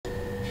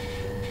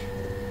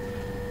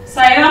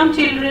Sairam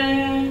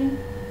children,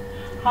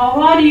 how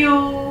are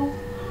you?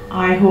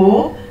 I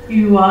hope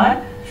you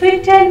are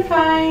fit and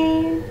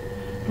fine.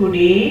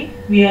 Today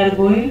we are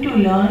going to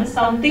learn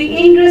something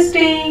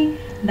interesting,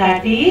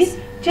 that is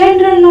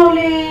general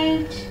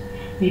knowledge.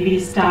 We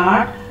will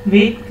start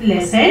with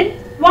lesson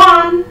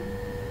 1.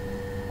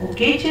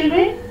 Okay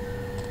children?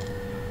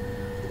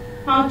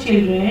 Now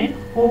children,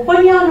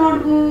 open your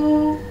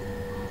notebook.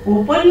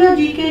 Open your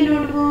GK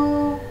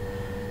notebook.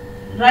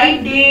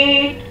 Write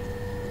date,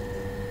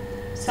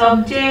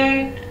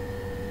 subject.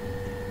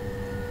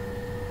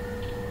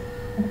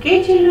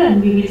 Okay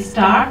children, we will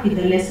start with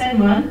the lesson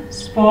 1.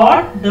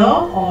 Spot the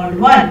odd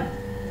one.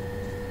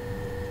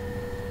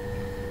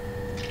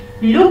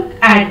 Look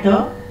at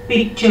the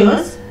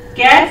pictures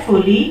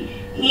carefully.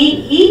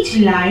 In each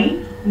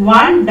line,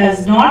 one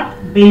does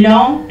not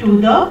belong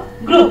to the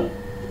group.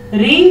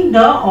 Ring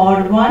the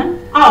odd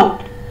one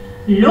out.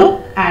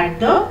 Look at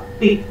the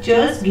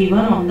pictures given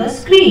on the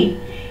screen.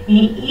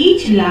 In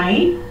each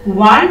line,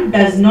 one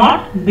does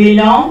not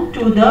belong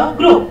to the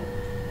group.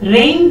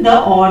 Ring the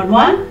odd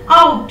one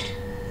out.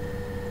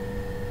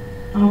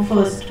 Now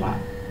first one.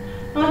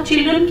 Now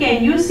children,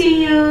 can you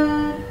see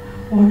here?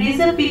 What is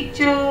the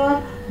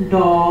picture?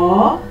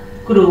 Dog,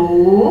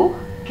 crow,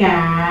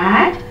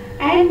 cat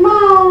and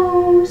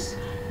mouse.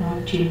 Now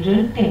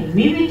children, tell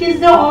me which is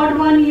the odd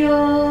one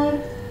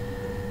here?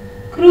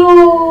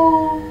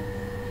 Crow.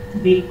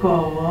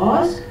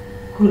 Because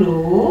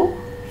crow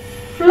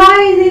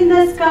flies in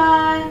the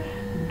sky.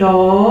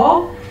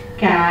 Dog,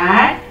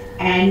 cat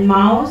and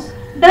mouse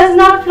does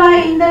not fly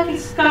in the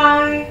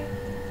sky.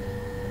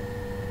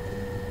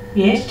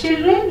 Yes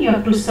children, you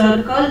have to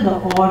circle the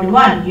odd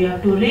one. You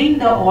have to ring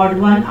the odd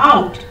one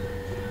out.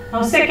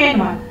 Now second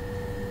one.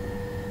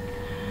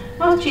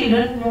 Now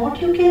children,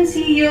 what you can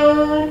see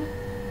here?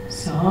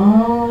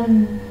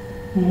 Sun,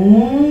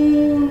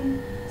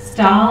 moon,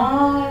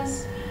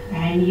 stars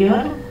and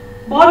here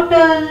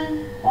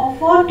bottle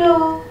of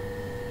water.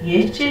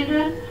 Yes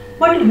children,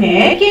 but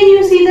where can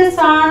you see the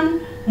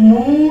sun,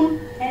 moon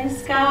and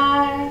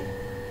sky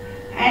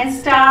and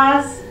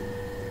stars?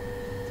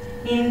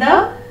 In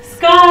the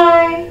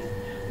sky.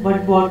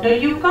 But bottle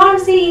you can't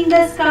see in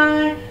the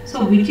sky.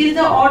 So which is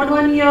the odd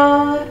one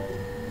here?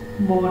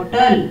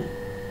 Bottle.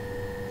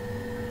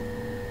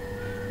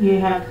 You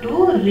have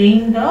to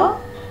ring the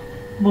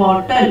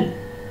bottle.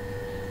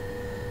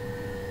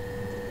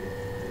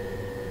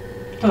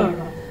 Third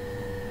one.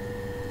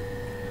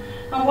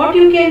 Now what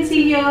you can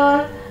see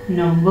here?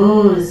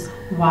 Numbers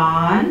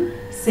 1,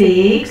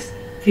 6,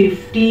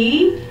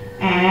 15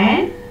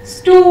 and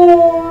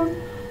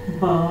stone.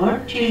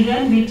 But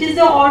children, which is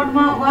the odd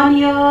one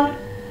here?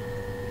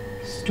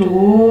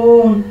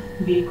 Stone.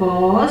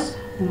 Because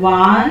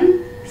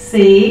 1,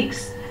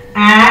 6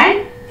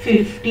 and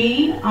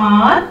 15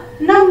 are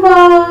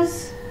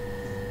numbers.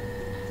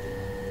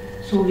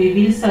 So we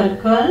will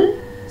circle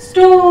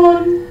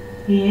stone.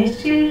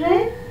 Yes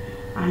children,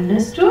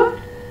 understood?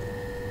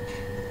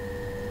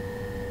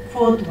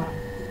 Fourth one.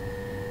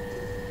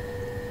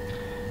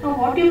 Now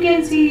what you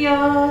can see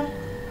here?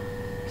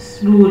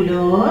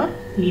 Ruler,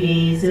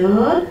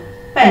 eraser,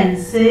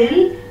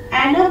 pencil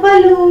and a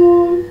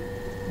balloon.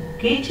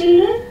 Okay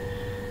children?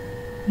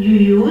 You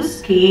use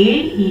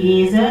scale,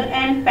 eraser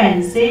and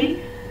pencil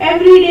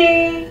every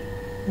day.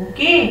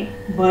 Okay,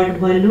 but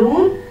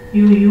balloon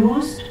you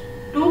used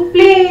to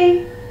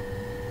play.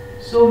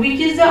 So which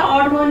is the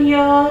odd one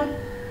here?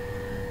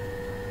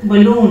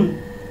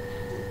 Balloon.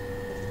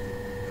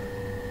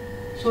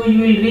 So you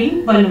will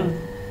ring balloon.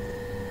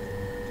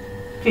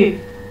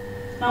 Fifth.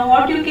 Now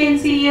what you can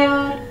see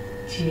here?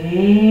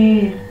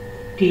 Chair,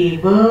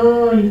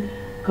 table,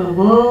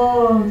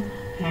 cupboard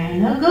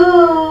and a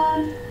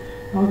girl.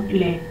 Now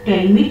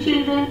tell me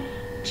children,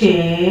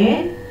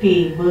 chair,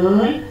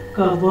 table,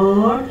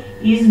 cupboard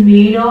is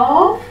made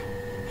of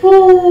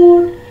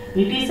food.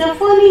 It is a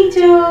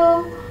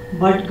furniture.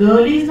 But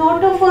girl is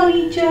not a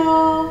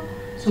furniture.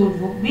 So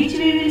which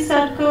we will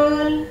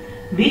circle?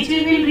 Which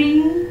we will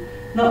ring?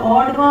 The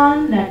odd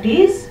one, that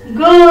is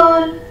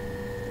girl.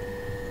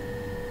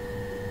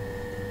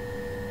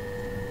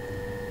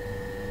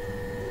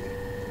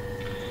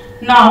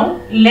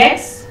 Now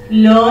let's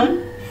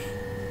learn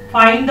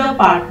find the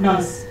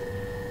partners.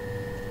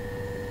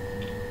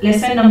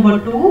 Lesson number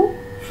 2,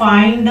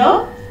 find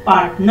the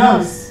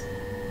partners.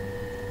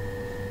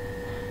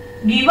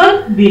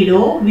 Given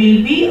below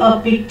will be a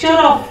picture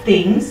of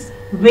things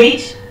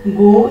which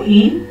go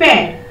in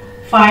pair.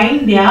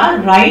 Find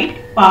their right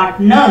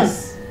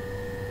partners.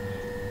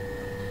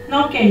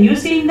 Now can you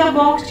see in the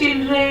box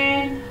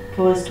children?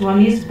 First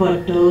one is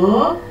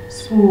butter,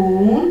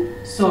 spoon,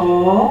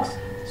 socks,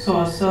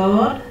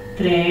 saucer,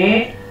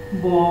 thread,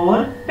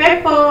 ball,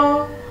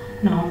 pepper.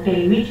 Now tell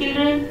me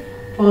children,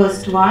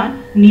 first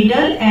one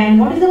needle and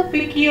what is the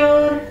pick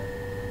here?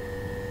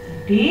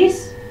 It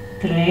is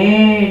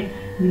thread.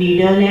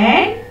 Needle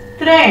and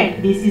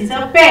thread. This is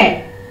a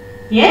pair.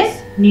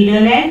 Yes,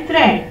 needle and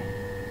thread.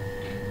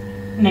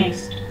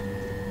 Next.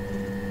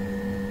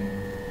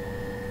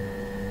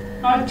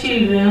 Now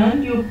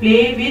children, you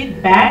play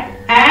with bat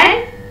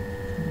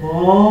and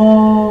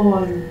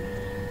ball.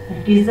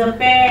 That is a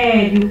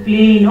pair. You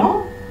play, no?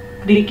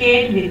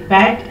 Cricket with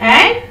bat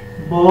and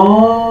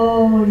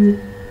ball.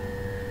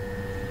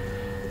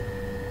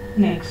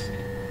 Next.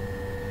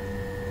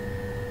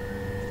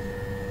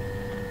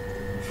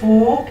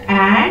 Fork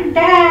and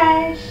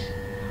dash.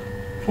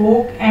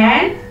 Fork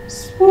and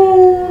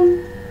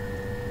spoon.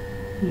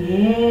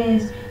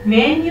 Yes.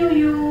 When you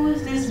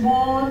use this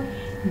both,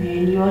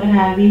 when you are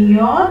having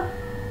your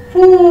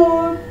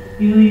food,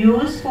 you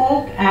use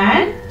fork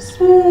and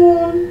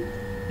spoon.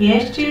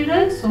 Yes,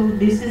 children. So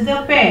this is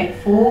the pair,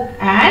 fork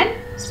and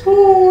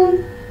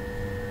spoon.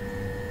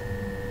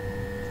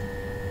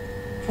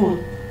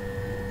 Fourth,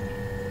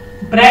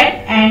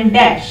 bread and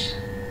dash.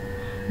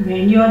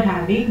 When you are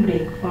having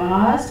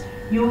breakfast,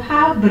 you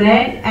have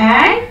bread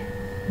and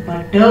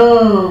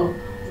butter.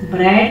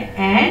 Bread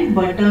and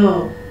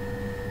butter.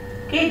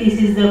 Okay,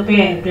 this is the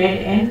pair, bread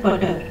and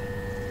butter.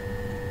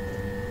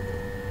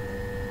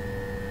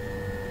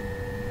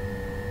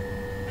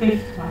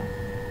 Fifth one,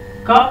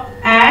 cup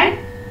and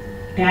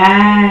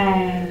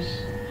dash.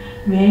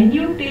 When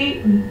you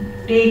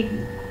take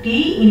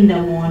tea in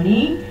the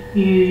morning,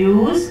 you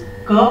use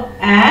cup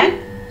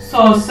and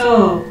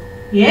saucer.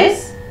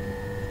 Yes,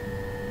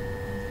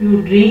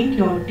 you drink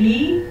your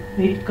tea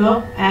with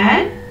cup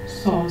and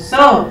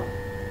saucer.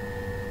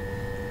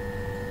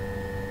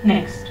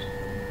 Next,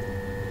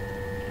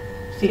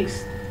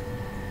 sixth,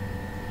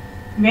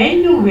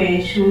 when you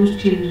wear shoes,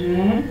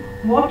 children,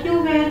 what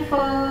you wear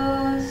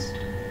first?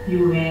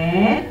 You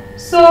wear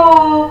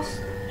socks.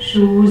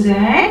 Shoes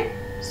and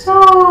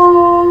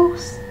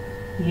socks.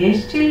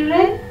 Yes,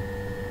 children.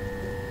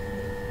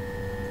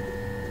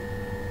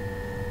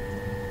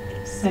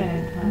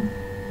 Seventh one,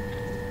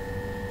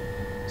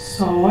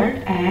 salt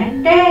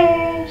and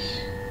dash.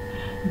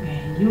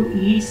 When you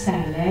eat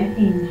salad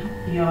in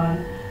your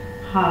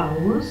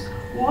house,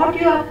 what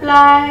you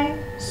apply?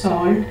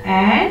 Salt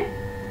and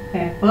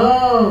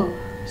pepper.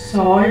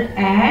 Salt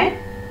and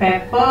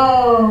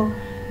pepper.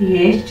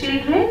 Yes,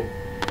 children.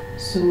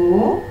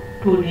 So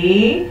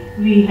today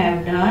we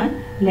have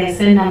done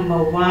lesson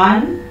number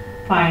 1,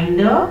 find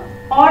the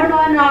odd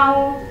one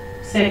out.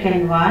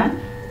 Second one,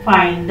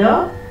 find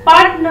the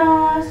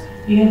partners.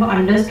 You have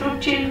understood,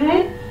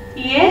 children?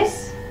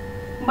 Yes.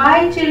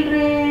 Bye,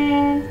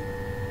 children.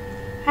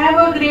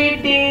 Have a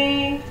great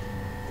day.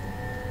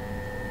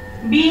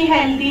 Be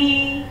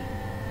healthy.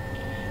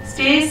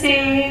 Stay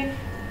safe.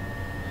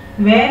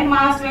 Wear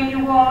mask when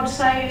you go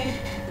outside.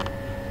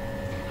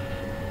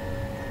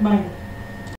 Bye.